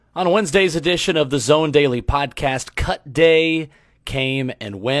On Wednesday's edition of the Zone Daily Podcast, Cut Day came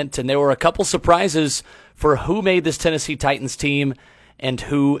and went, and there were a couple surprises for who made this Tennessee Titans team and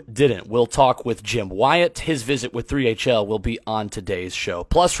who didn't. We'll talk with Jim Wyatt. His visit with 3HL will be on today's show.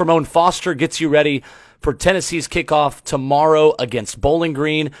 Plus, Ramon Foster gets you ready for Tennessee's kickoff tomorrow against Bowling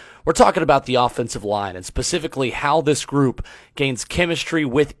Green. We're talking about the offensive line and specifically how this group gains chemistry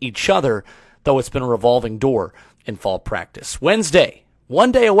with each other, though it's been a revolving door in fall practice. Wednesday,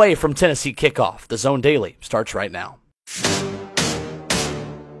 one day away from Tennessee kickoff. The Zone Daily starts right now.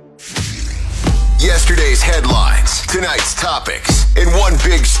 Yesterday's headlines, tonight's topics, and one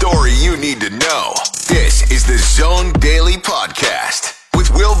big story you need to know. This is the Zone Daily Podcast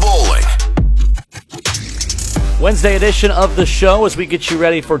with Will Bowling. Wednesday edition of the show as we get you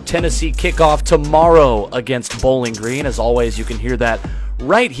ready for Tennessee kickoff tomorrow against Bowling Green. As always, you can hear that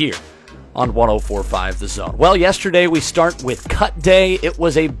right here on 104.5 The Zone. Well, yesterday we start with Cut Day. It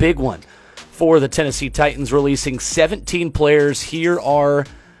was a big one for the Tennessee Titans, releasing 17 players. Here are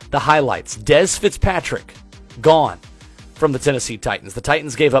the highlights. Dez Fitzpatrick, gone from the Tennessee Titans. The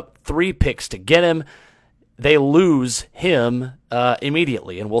Titans gave up 3 picks to get him. They lose him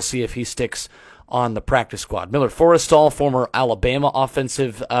immediately, and we'll see if he sticks on the practice squad. Miller Forrestal, former Alabama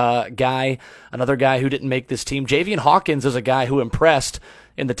offensive guy, another guy who didn't make this team. Javian Hawkins is a guy who impressed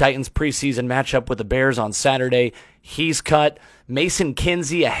in the Titans preseason matchup with the Bears on Saturday. He's cut. Mason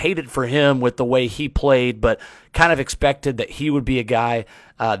Kinsey, I hated for him with the way he played, but kind of expected that he would be a guy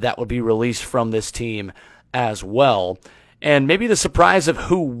that would be released from this team as well. And maybe the surprise of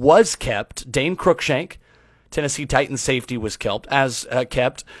who was kept, Dane Cruikshank, Tennessee Titans safety, was kept, as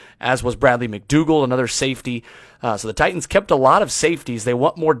was Bradley McDougald, another safety. So the Titans kept a lot of safeties. They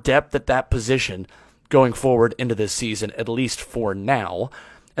want more depth at that position going forward into this season, at least for now.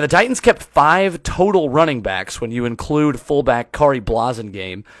 And the Titans kept 5 total running backs when you include fullback Kari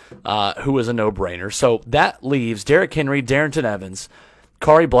Blasingame, who was a no-brainer. So that leaves Derrick Henry, Darrington Evans,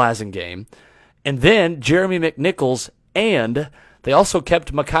 Kari Blasingame, and then Jeremy McNichols, and they also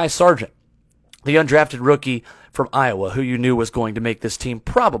kept Mekhi Sargent, the undrafted rookie from Iowa, who you knew was going to make this team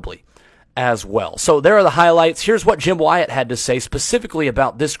probably as well. So there are the highlights. Here's what Jim Wyatt had to say specifically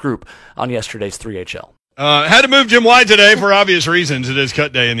about this group on yesterday's 3HL. Had to move Jim Wyatt today for obvious reasons. It is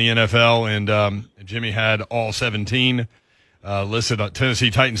cut day in the NFL, and Jimmy had all 17 listed on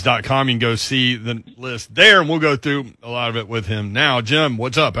TennesseeTitans.com. You can go see the list there, and we'll go through a lot of it with him now. Jim,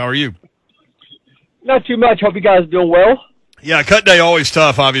 what's up? How are you? Not too much. Hope you guys are doing well. Yeah, cut day always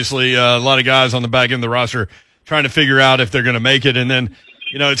tough, obviously. A lot of guys on the back end of the roster trying to figure out if they're going to make it. And then,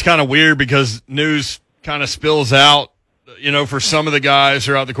 it's kind of weird because news kind of spills out, for some of the guys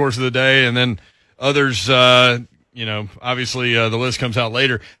throughout the course of the day. And then others, obviously the list comes out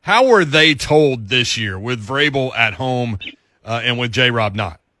later. How were they told this year with Vrabel at home and with J-Rob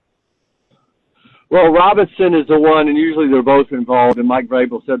not? Well, Robinson is the one, and usually they're both involved. And Mike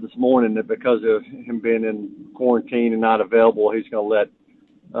Vrabel said this morning that because of him being in quarantine and not available, he's going to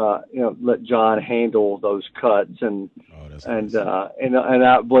let John handle those cuts. And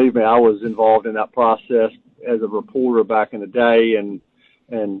believe me, I was involved in that process as a reporter back in the day, and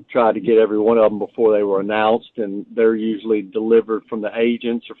tried to get every one of them before they were announced. And they're usually delivered from the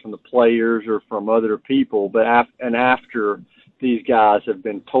agents or from the players or from other people. But after these guys have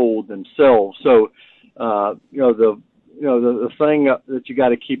been told themselves. So, the thing that you got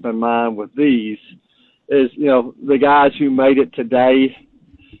to keep in mind with these is, the guys who made it today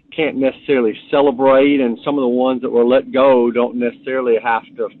can't necessarily celebrate, and some of the ones that were let go don't necessarily have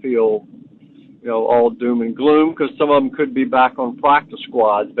to feel, all doom and gloom, because some of them could be back on practice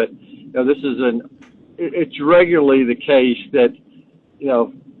squads. But, it's regularly the case that,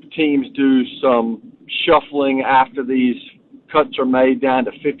 teams do some shuffling after these cuts are made down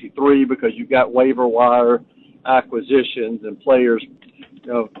to 53 because you've got waiver wire acquisitions and players,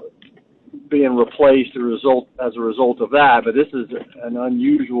 being replaced as a result of that. But this is an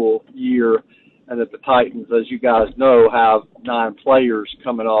unusual year, and that the Titans, as you guys know, have 9 players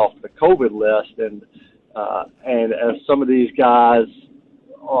coming off the COVID list, and as some of these guys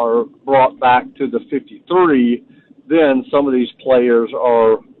are brought back to the 53, then some of these players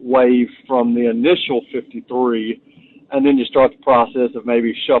are waived from the initial 53. And then you start the process of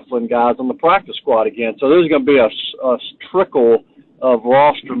maybe shuffling guys on the practice squad again. So there's going to be a trickle of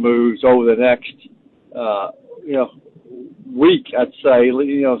roster moves over the next, week, I'd say,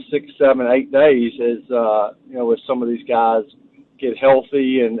 6, 7, 8 days as, as some of these guys get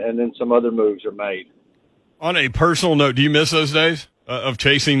healthy and then some other moves are made. On a personal note, do you miss those days of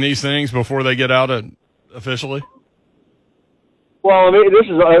chasing these things before they get out officially? Well, I mean,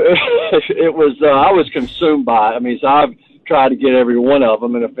 I was consumed by it. I mean, so I've try to get every one of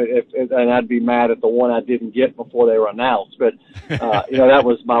them, and and I'd be mad at the one I didn't get before they were announced. But that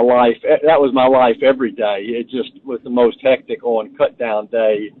was my life. That was my life every day. It just was the most hectic on cut down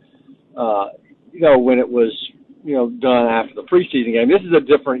day. When it was done after the preseason game. This is a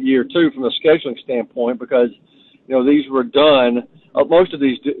different year too from a scheduling standpoint because these were done. Most of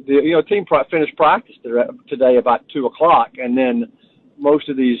these, team finished practice today about 2:00, and then most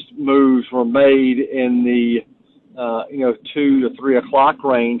of these moves were made in the 2 to 3 o'clock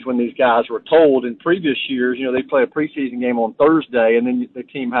range when these guys were told. In previous years, they played a preseason game on Thursday, and then the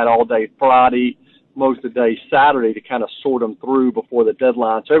team had all day Friday, most of the day Saturday to kind of sort them through before the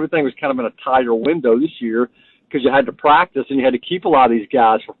deadline. So everything was kind of in a tighter window this year because you had to practice and you had to keep a lot of these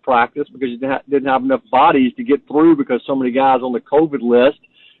guys for practice because you didn't have enough bodies to get through because so many guys on the COVID list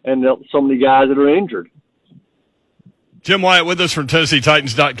and so many guys that are injured. Jim Wyatt with us from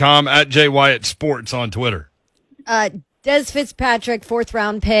TennesseeTitans.com at Wyatt Sports on Twitter. Dez Fitzpatrick, 4th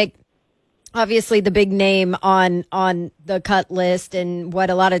round pick. Obviously the big name on the cut list and what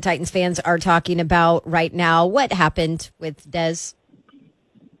a lot of Titans fans are talking about right now. What happened with Dez?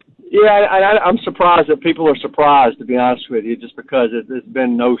 Yeah, I'm surprised that people are surprised, to be honest with you, just because there's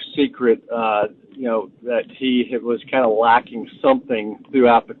been no secret, that he was kind of lacking something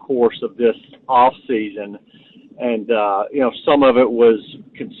throughout the course of this off season. And, some of it was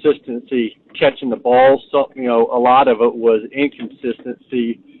consistency catching the ball. So, a lot of it was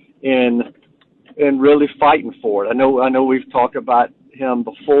inconsistency in really fighting for it. I know we've talked about him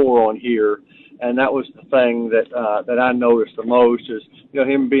before on here, and that was the thing that I noticed the most is,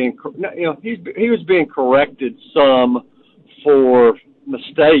 him being, he was being corrected some for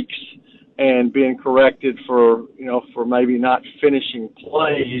mistakes and being corrected for maybe not finishing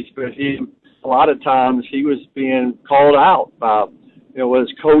plays, but a lot of times he was being called out by,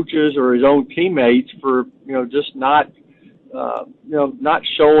 his coaches or his own teammates for, just not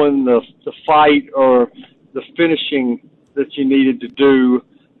showing the fight or the finishing that you needed to do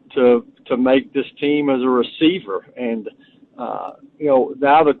to make this team as a receiver. And,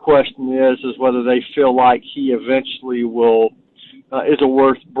 now the question is whether they feel like he eventually is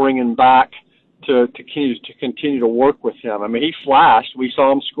worth bringing back to continue to work with him. I mean, he flashed. We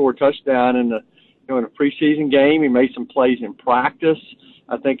saw him score a touchdown in a preseason game. He made some plays in practice.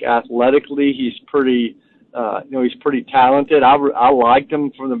 I think athletically he's pretty talented. I liked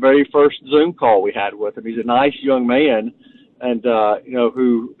him from the very first Zoom call we had with him. He's a nice young man, and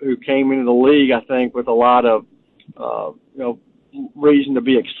who came into the league, I think, with a lot of reason to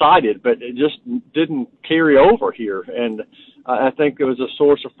be excited, but it just didn't carry over here. And I think it was a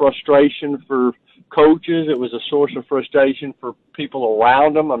source of frustration for coaches. It was a source of frustration for people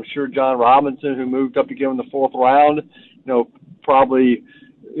around him. I'm sure John Robinson, who moved up to give him the 4th round, probably,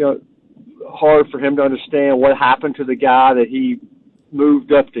 hard for him to understand what happened to the guy that he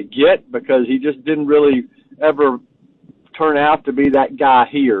moved up to get, because he just didn't really ever turn out to be that guy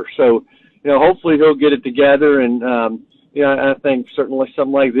here. So, hopefully he'll get it together, and I think certainly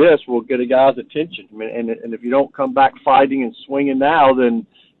something like this will get a guy's attention. I mean, and if you don't come back fighting and swinging now, then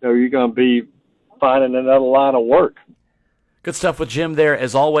you're going to be finding another line of work. Good stuff with Jim there,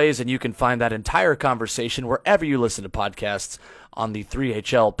 as always, and you can find that entire conversation wherever you listen to podcasts on the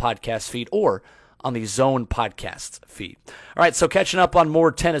 3HL podcast feed or on the Zone podcast feed. All right, so catching up on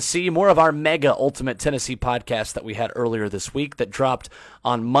more Tennessee, more of our mega Ultimate Tennessee podcast that we had earlier this week that dropped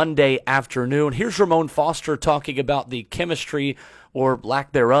on Monday afternoon. Here's Ramon Foster talking about the chemistry or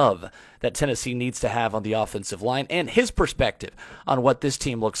lack thereof that Tennessee needs to have on the offensive line and his perspective on what this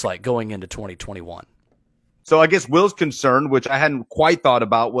team looks like going into 2021. So I guess Will's concern, which I hadn't quite thought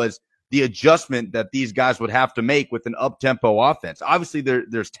about, was the adjustment that these guys would have to make with an up-tempo offense. Obviously,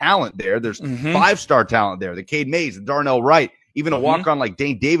 there's talent there. There's 5-star talent there. The Cade Mays, the Darnell Wright, even a walk-on like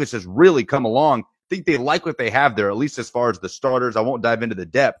Dane Davis has really come along. I think they like what they have there, at least as far as the starters. I won't dive into the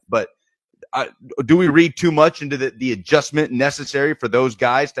depth, but do we read too much into the adjustment necessary for those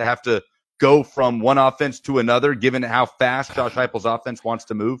guys to have to go from one offense to another, given how fast Josh Heupel's offense wants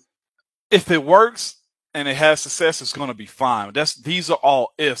to move? If it works and it has success, it's going to be fine. These are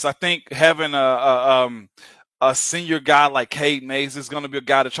all ifs. I think having a senior guy like Cade Mays is going to be a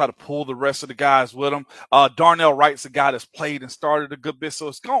guy to try to pull the rest of the guys with him. Darnell Wright's a guy that's played and started a good bit. So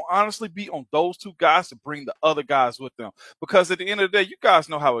it's going to honestly be on those two guys to bring the other guys with them. Because at the end of the day, you guys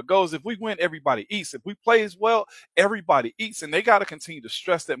know how it goes. If we win, everybody eats. If we play as well, everybody eats. And they got to continue to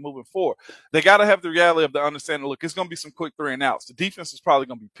stress that moving forward. They got to have the reality of the understanding, look, it's going to be some quick 3 and outs. The defense is probably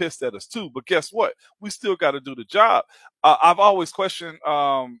going to be pissed at us too. But guess what? We still got to do the job. I've always questioned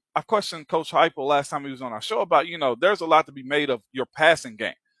Coach Heupel last time he was on our show about, there's a lot to be made of your passing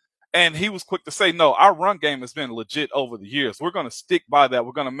game. And he was quick to say, no, our run game has been legit over the years. We're going to stick by that.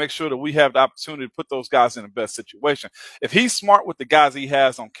 We're going to make sure that we have the opportunity to put those guys in the best situation. If he's smart with the guys he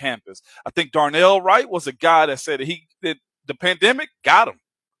has on campus, I think Darnell Wright was a guy that said that the pandemic got him.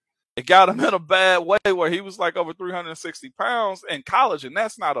 It got him in a bad way where he was like over 360 pounds in college, and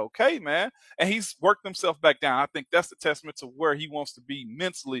that's not okay, man. And he's worked himself back down. I think that's the testament to where he wants to be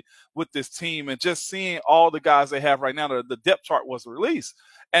mentally with this team, and just seeing all the guys they have right now. The depth chart was released,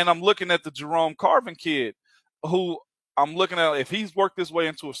 and I'm looking at the Jerome Carvin kid, who I'm looking at, if he's worked his way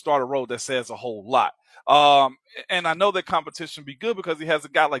into a starter role, that says a whole lot. And I know that competition be good because he has a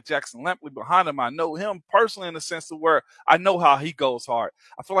guy like Jackson Lampley behind him. I know him personally in the sense of where I know how he goes hard.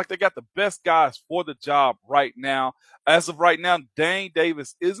 I feel like they got the best guys for the job right now. As of right now, Dane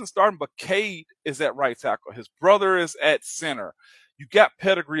Davis isn't starting, but Cade is at right tackle. His brother is at center. You got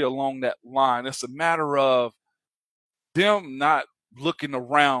pedigree along that line. It's a matter of them not looking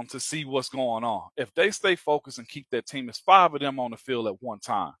around to see what's going on. If they stay focused and keep their team, it's 5 of them on the field at one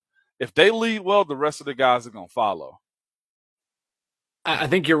time. If they lead well, the rest of the guys are going to follow. I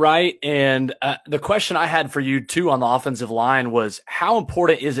think you're right. And the question I had for you, too, on the offensive line was, how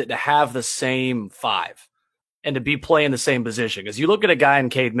important is it to have the same 5 and to be playing the same position? Because you look at a guy in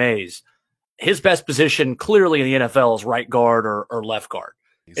Cade Mays, his best position clearly in the NFL is right guard or left guard.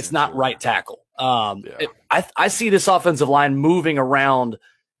 It's not right tackle. I see this offensive line moving around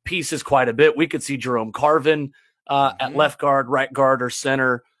pieces quite a bit. We could see Jerome Carvin at left guard, right guard, or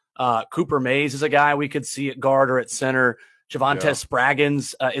center. Cooper Mays is a guy we could see at guard or at center. Javonte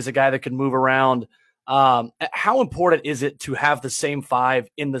Spraggins is a guy that could move around. How important is it to have the same 5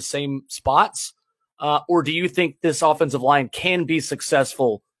 in the same spots? Or do you think this offensive line can be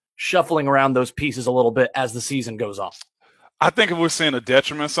successful shuffling around those pieces a little bit as the season goes on? I think if we're seeing a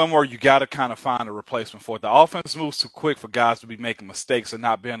detriment somewhere, you got to kind of find a replacement for it. The offense moves too quick for guys to be making mistakes and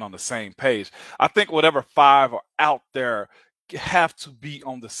not being on the same page. I think whatever 5 are out there have to be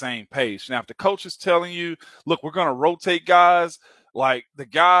on the same page. Now, if the coach is telling you, look, we're going to rotate guys, like the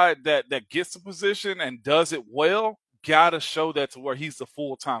guy that gets the position and does it well, got to show that to where he's the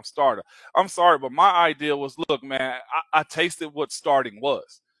full-time starter. I'm sorry, but my idea was, look, man, I tasted what starting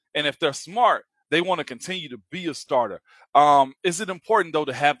was. And if they're smart, they want to continue to be a starter. Is it important, though,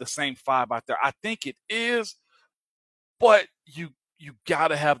 to have the same 5 out there? I think it is, but you got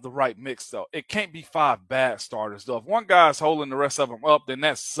to have the right mix, though. It can't be 5 bad starters, though. If one guy's holding the rest of them up, then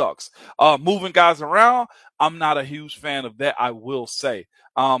that sucks. Moving guys around, I'm not a huge fan of that, I will say.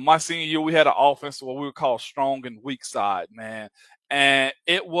 My senior year, we had an offense what we would call strong and weak side, man. And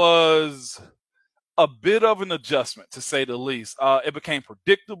it was a bit of an adjustment, to say the least. It became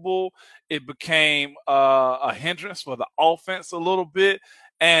predictable. It became a hindrance for the offense a little bit.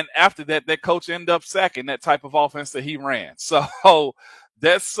 And after that, that coach ended up sacking that type of offense that he ran. So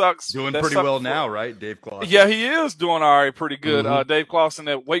that sucks. Doing pretty well now, right, Dave Clawson? Yeah, he is doing all right, pretty good. Dave Clawson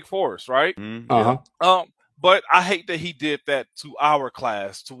at Wake Forest, right? But I hate that he did that to our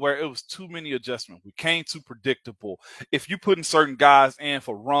class, to where it was too many adjustments. We came too predictable. If you're putting certain guys in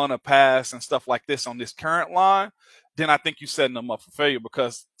for run or pass and stuff like this on this current line, then I think you're setting them up for failure,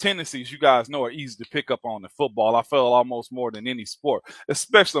 because tendencies, you guys know, are easy to pick up on in football. I feel almost more than any sport,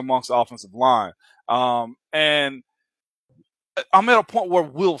 especially amongst the offensive line. And I'm at a point where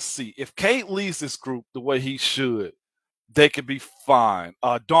we'll see. If Cade leads this group the way he should, they could be fine.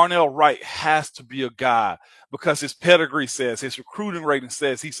 Darnell Wright has to be a guy, because his pedigree says, his recruiting rating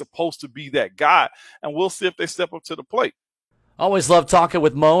says he's supposed to be that guy. And we'll see if they step up to the plate. Always love talking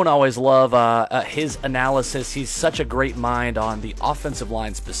with Moan. Always love his analysis. He's such a great mind on the offensive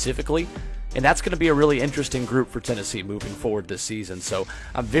line specifically. And that's going to be a really interesting group for Tennessee moving forward this season. So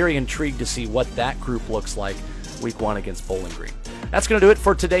I'm very intrigued to see what that group looks like week 1 against Bowling Green. That's going to do it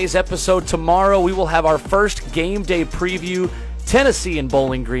for today's episode. Tomorrow we will have our first game day preview, Tennessee and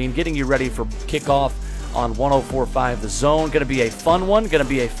Bowling Green, getting you ready for kickoff on 104.5 The Zone. Going to be a fun one, going to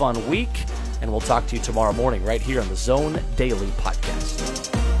be a fun week, and we'll talk to you tomorrow morning right here on the Zone Daily Podcast.